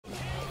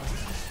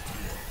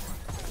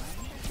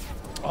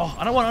Oh,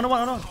 another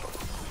one.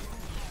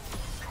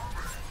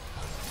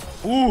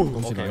 Ooh.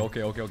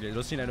 Okay.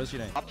 Don't see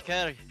that. Pop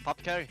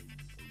carry.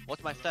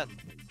 What's my stat?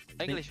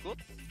 English good?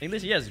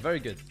 English, yes, very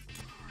good.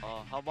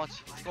 How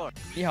much score?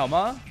 你好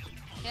吗？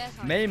 Yes.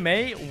 妹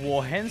妹，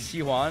我很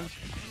喜欢。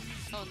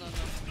 No.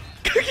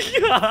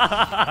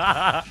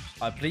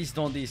 Please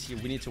don't DC.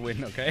 We need to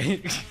win,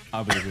 okay?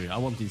 I will agree. I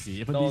want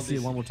DC. If I No DC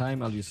DC. one more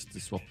time, I'll use the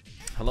swap.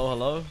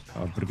 Hello.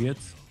 Привет,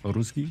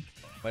 русский.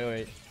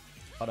 Wait.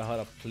 Hold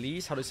up.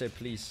 Please. How do you say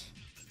please?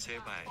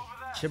 제발.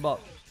 제발.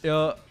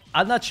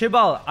 Anna,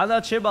 제발.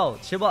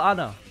 제발,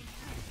 Anna.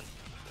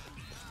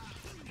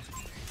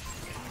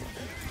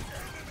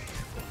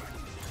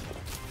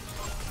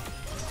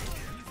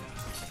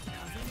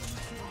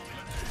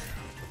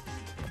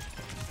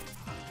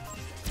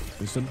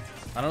 Listen.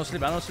 I don't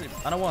sleep. I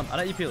don't want. I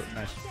don't E-peel.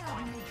 Nice.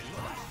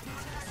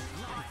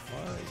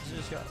 What is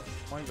this guy?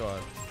 Oh my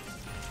god.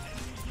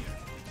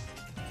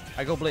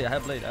 I go blade. I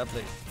have blade.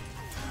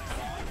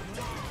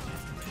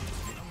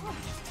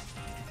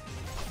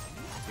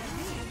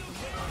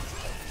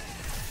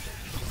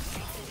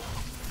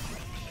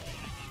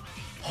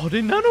 Oh,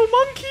 the nano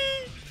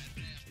monkey!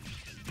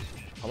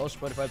 Hello,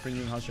 Spotify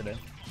Premium. How's your day?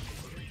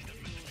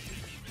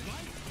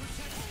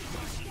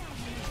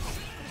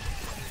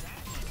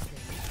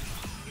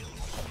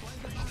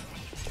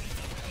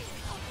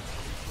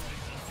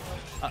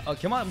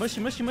 Come on,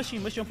 mercy on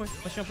point.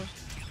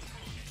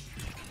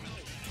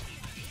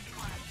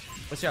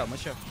 Mercy out.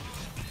 Nice.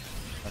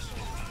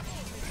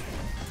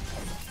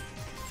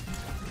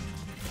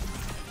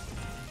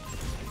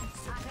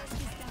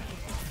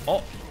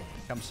 Oh,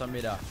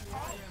 감사합니다.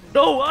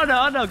 No,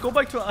 Anna, go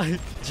back to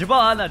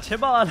제발 Anna.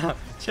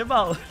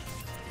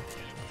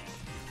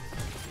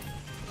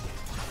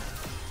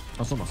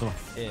 써봐.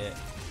 Yeah.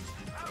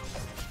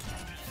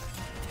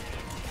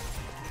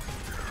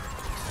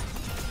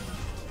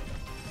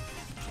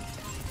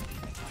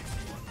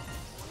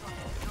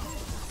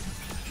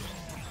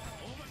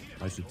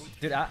 Nice.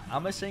 Dude,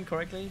 am I saying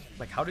correctly?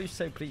 Like, how do you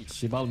say please?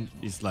 Shibal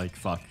is like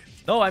fuck.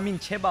 No, I mean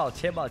제발.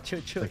 Like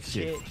shit.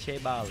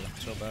 제발.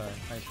 So bad.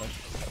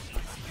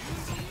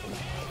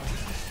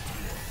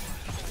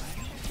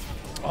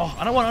 Oh,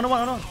 another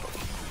one.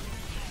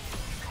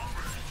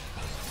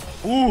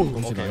 Ooh.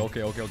 Okay. Don't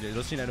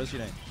see that.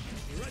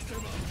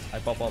 I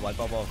pop off.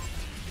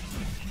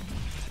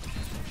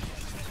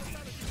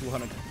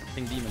 200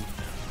 King Demon.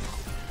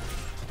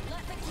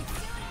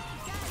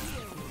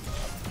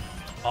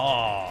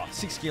 Oh,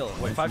 6 kill.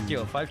 Wait, 5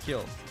 kill.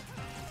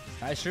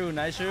 Nice shoe.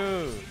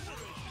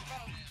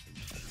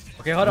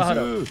 Okay, hold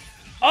on.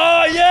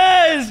 Oh,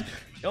 yes!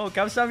 Yo,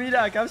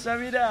 감사합니다.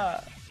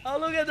 Oh,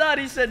 look at that.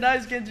 He said,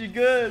 nice, Genji,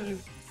 good.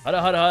 Hold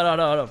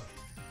on.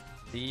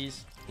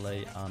 Please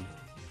play on.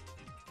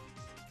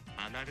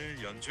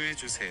 아나를 연주해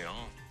주세요.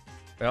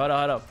 Wait, hold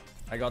up.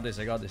 I got this.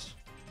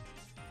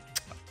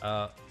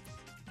 아나를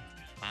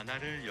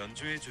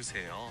연주해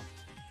주세요.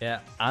 Yeah,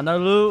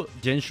 아나루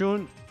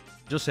젠슌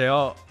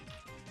주세요.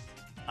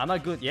 Anna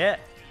good. Yeah.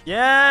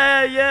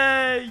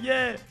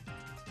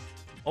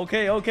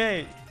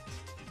 Okay.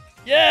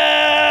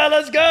 Yeah,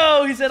 let's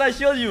go. He said I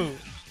showed you.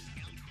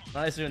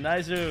 Nice. Dude,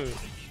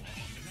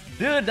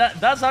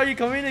 that's how you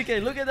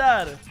communicate. Look at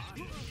that.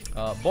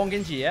 Bon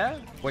Genji, yeah?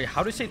 Wait,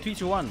 how do you say 3,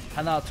 2, 1?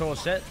 하나, 둘,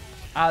 셋.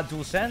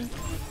 둘, 셋.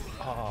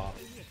 Oh.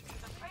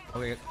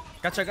 Okay.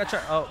 Gotcha.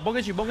 Bon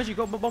Genji,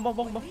 go.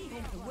 Bon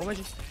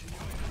Genji.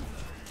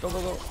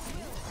 Go.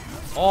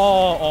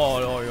 Oh.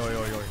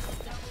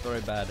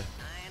 Very bad.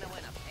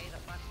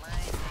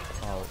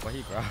 Oh, but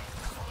he growled.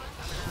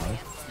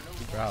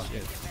 He growled,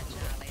 good.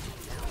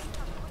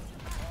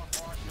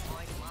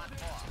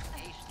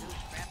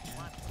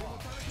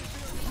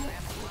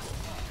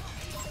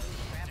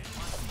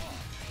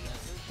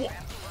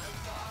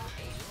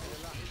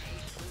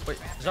 Wait,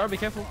 Zara, be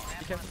careful.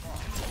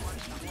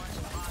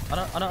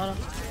 Anna.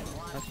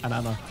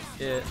 Anna.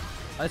 Yeah,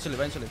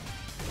 eventually.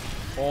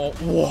 Oh,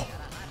 whoa.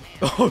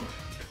 Oh,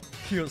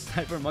 he was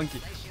sniper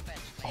monkey.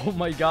 Oh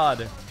my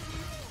god.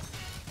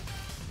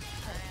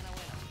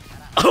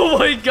 Oh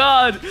my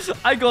god.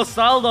 I got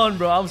styled on,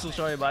 bro. I'm so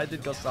sorry, but I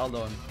did got styled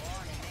on.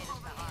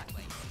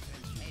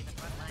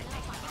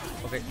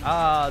 Okay,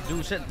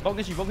 dude, shit.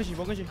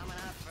 Bogenji.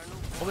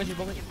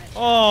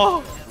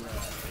 Oh,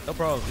 no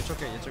problem. It's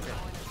okay.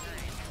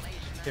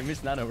 Okay,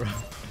 miss Nano, bro.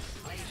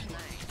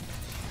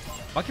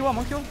 Monkey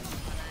one.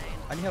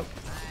 I need help.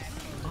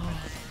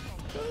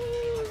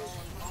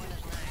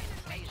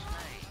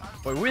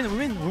 Wait, we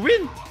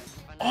win.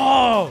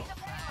 Oh,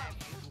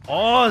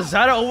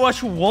 Zara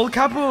Overwatch World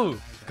Cup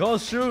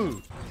goes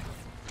through.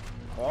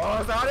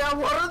 Oh, Zara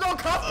World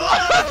Cup.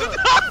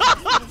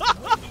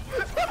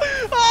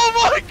 Oh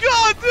my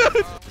god,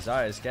 dude!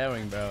 Zara is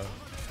scaring, bro.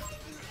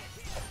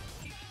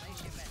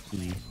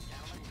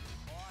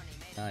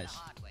 Nice.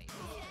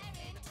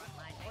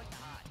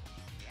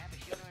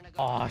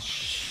 Oh,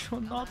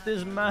 not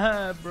this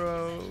map,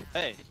 bro.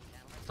 Hey,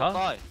 Huh?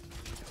 die.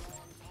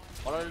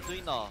 What are you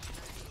doing now?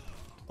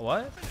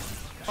 What?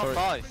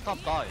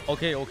 Stop die.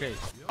 Okay.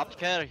 Pop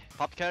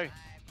carry.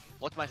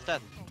 What's my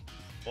stat?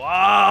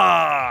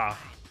 Wow!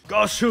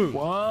 Gosh! Whoa!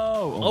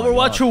 Oh my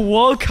Overwatch God.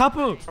 World Cup!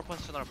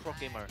 Professional pro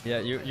gamer. Yeah,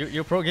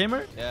 you pro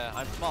gamer? Yeah,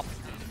 I'm swap.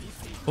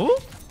 Who?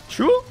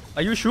 Sure?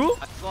 Are you sure?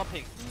 I'm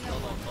swapping. No.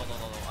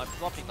 I'm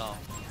swapping now.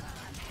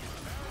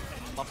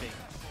 Swapping.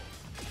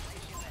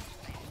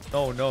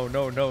 No.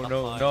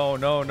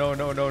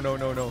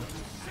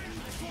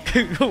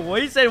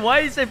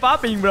 Why he say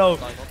popping, bro?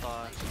 Die, don't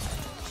die.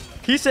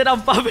 He said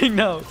I'm popping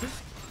now.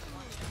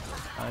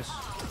 Nice.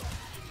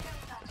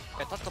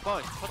 Okay, touch the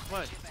point. Touch the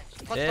point.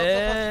 Touch,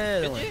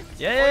 Yeah. Genji?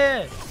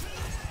 Yeah.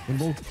 One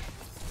ball.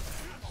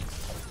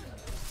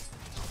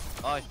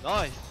 Nice.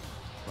 Nice.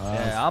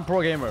 Yeah, I'm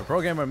pro gamer.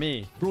 Pro gamer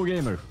me. Pro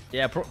gamer.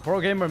 Yeah, pro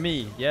gamer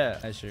me. Yeah,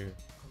 I sure.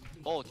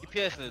 Oh,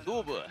 DPS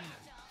noob.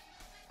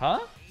 Huh?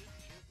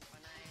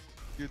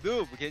 You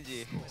noob,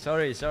 Genji.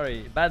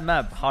 Sorry. Bad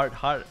map. Hard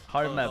Oh,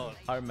 map. no.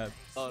 Hard map.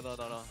 No.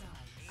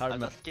 Hard I'm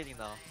map. just kidding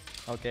now.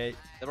 Okay.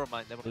 Never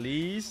mind.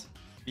 Please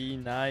be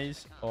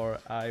nice or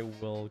I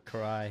will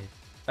cry.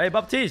 Hey,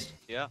 Baptiste.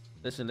 Yeah.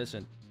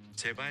 Listen.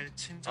 제발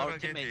친절하게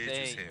teammate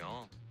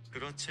대해주세요.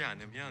 그렇지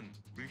않으면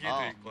울게 아.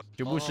 될 것.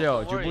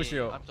 주무시오. don't worry.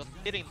 주무시오. I'm just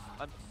kidding.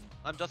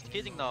 I'm just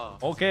kidding now.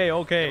 Okay.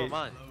 Never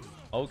mind.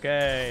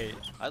 Okay.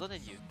 I don't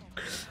need you.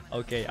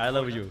 Okay. I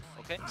love you.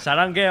 Okay?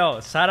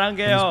 사랑해요.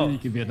 Can you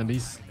speak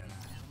Vietnamese?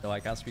 No, I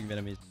can't speak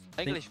Vietnamese.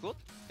 English good?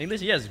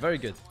 English, yes, very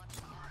good.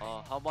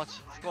 How much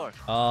score?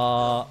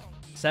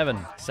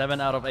 7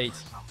 out of 8.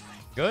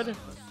 Good.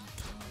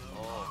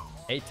 Oh.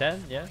 8,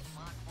 10, yeah.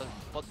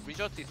 But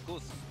result is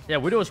good. Yeah,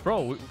 Widow's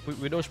pro.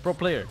 Widow's pro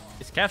player.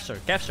 It's Capster.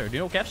 Do you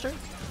know Capster?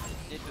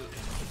 Need to.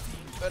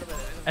 Wait a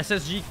minute.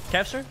 SSG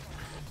Capster?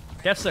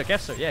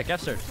 Capster. Yeah,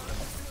 Capster.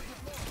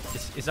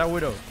 It's our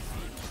Widow.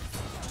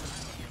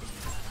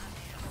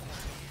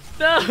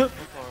 No!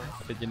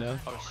 Did you know?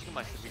 Our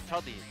Sigma is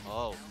retarded.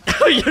 Oh.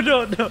 You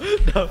don't know.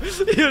 No.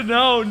 You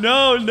know.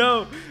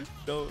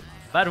 No.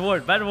 Bad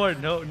word.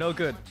 No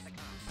good.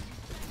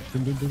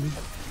 Dum.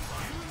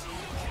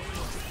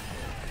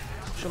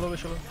 Shalom.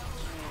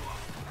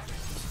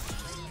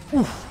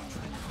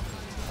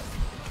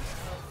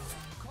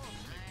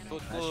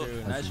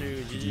 Good. Nice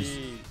shoe.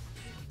 GG.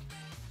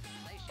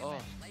 Oh.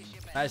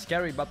 Nice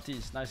carry,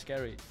 Baptiste. Nice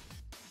carry.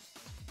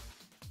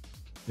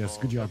 Yes,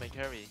 good job. Make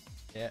carry.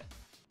 Yeah.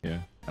 Yeah,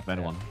 a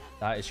better one.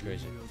 That is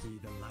crazy.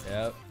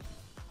 Yep.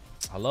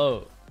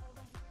 Hello.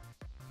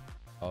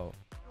 Oh.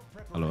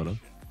 Hello.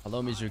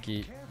 Hello,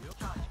 Mizuki.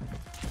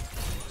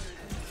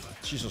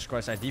 Jesus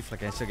Christ, I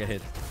deflect and still get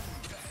hit.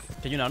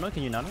 Can you nano?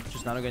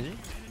 Just nano Genji.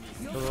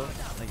 Go.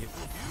 Thank you.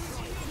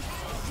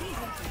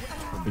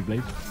 Big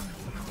blade.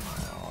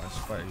 Oh, it's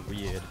quite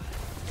weird.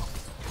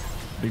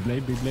 Big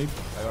blade.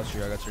 I got you.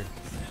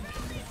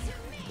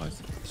 Nice.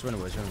 It's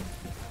winnable.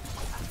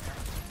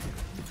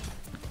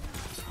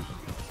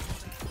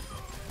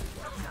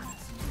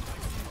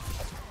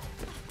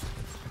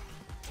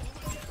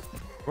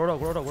 Grow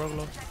up.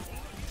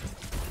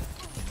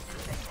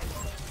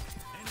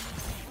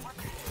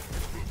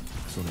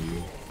 It's only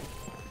you.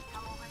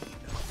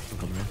 I'm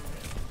coming in.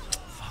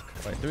 Fuck.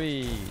 Right,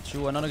 3,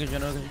 2, another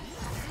Genji.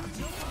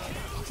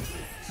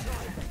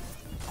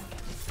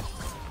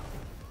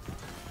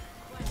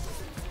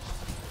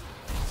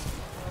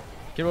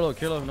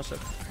 Kill him, no step.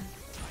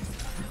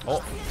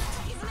 Oh.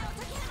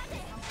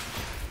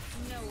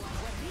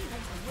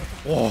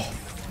 Oh.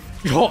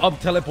 Yo, I'm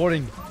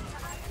teleporting.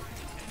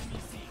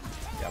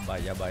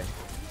 Yeah, bye.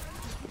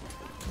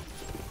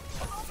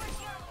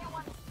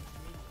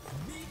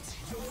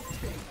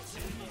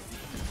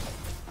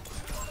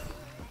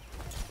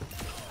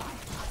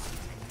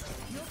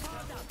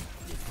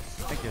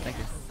 Thank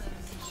you.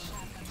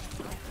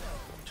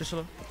 Just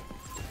slow.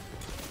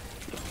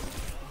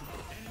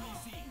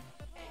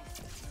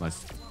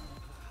 Nice.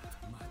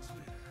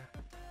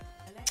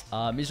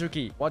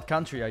 Mizuki, what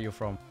country are you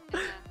from?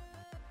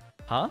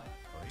 Huh?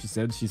 She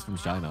said she's from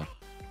China.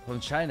 From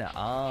China.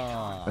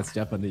 Ah. That's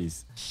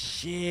Japanese.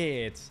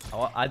 Shit.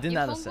 Oh, I didn't 日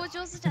本語 understand.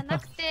 上手じゃな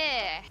く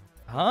て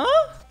Huh?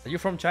 Are you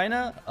from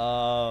China?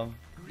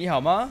 你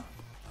好吗？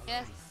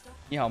 Yes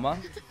你好吗？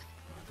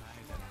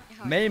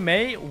妹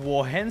妹，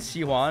我很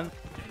喜欢。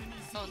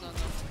 No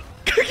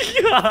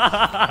She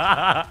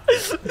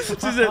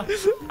said,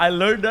 I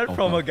learned that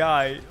from a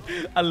guy.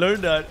 I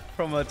learned that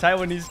from a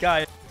Taiwanese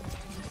guy.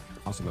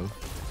 How's it go?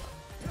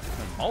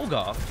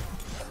 Olga?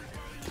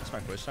 That's my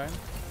first time.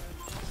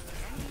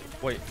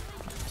 Wait.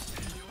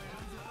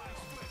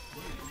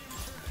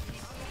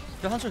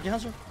 Get Hanzo.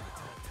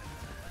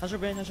 Hanzo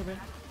Ben.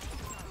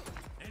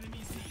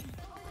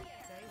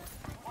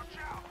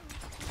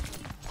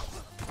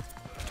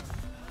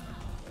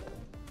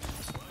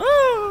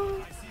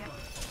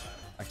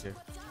 Thank you.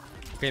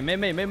 Okay, 妹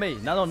妹，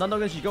拿到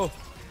跟起 go。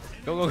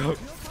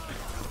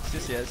谢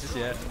谢。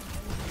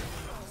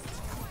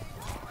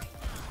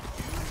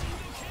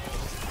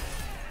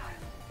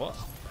What?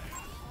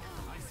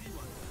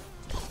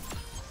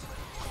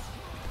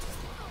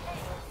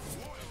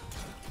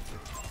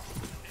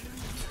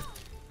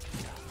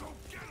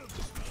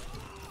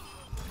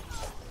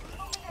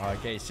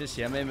 Okay, 谢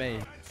谢妹妹。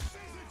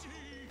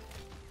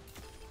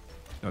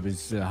No,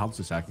 this house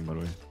is hacking, by the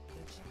way.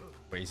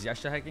 Wait, is he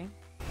actually hacking?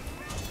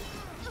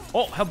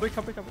 Oh, help break,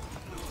 help break, help break.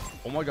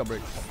 Oh my god,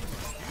 break.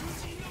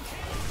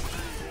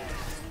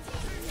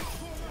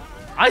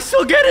 I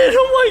still get it!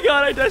 Oh my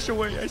god, I dash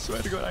away. I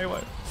swear to god, I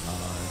won.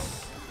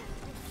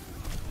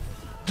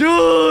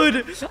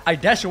 Dude! I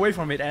dash away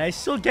from it and I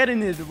still get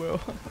in it, bro.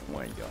 Oh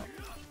my god.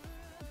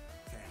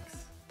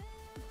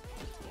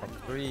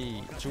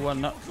 3, 2,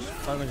 1, no.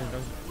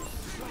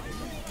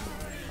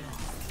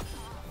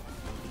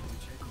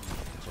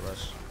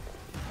 Rush.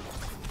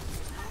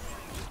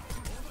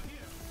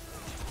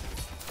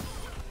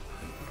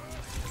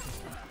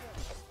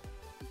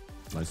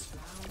 Nice.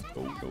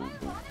 Go, go,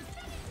 go.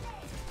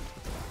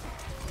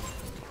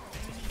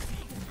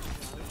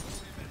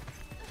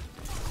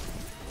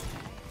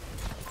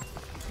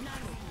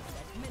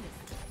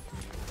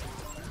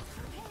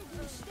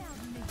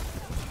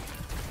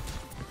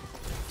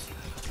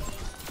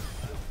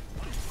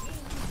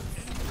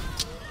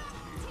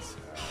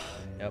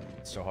 Yep,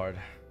 it's so hard.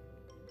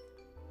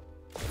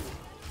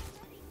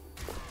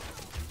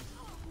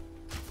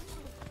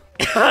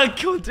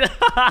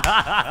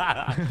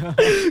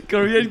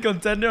 Korean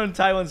contender on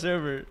Taiwan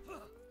server.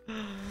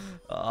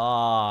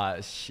 Ah,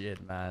 shit,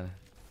 man.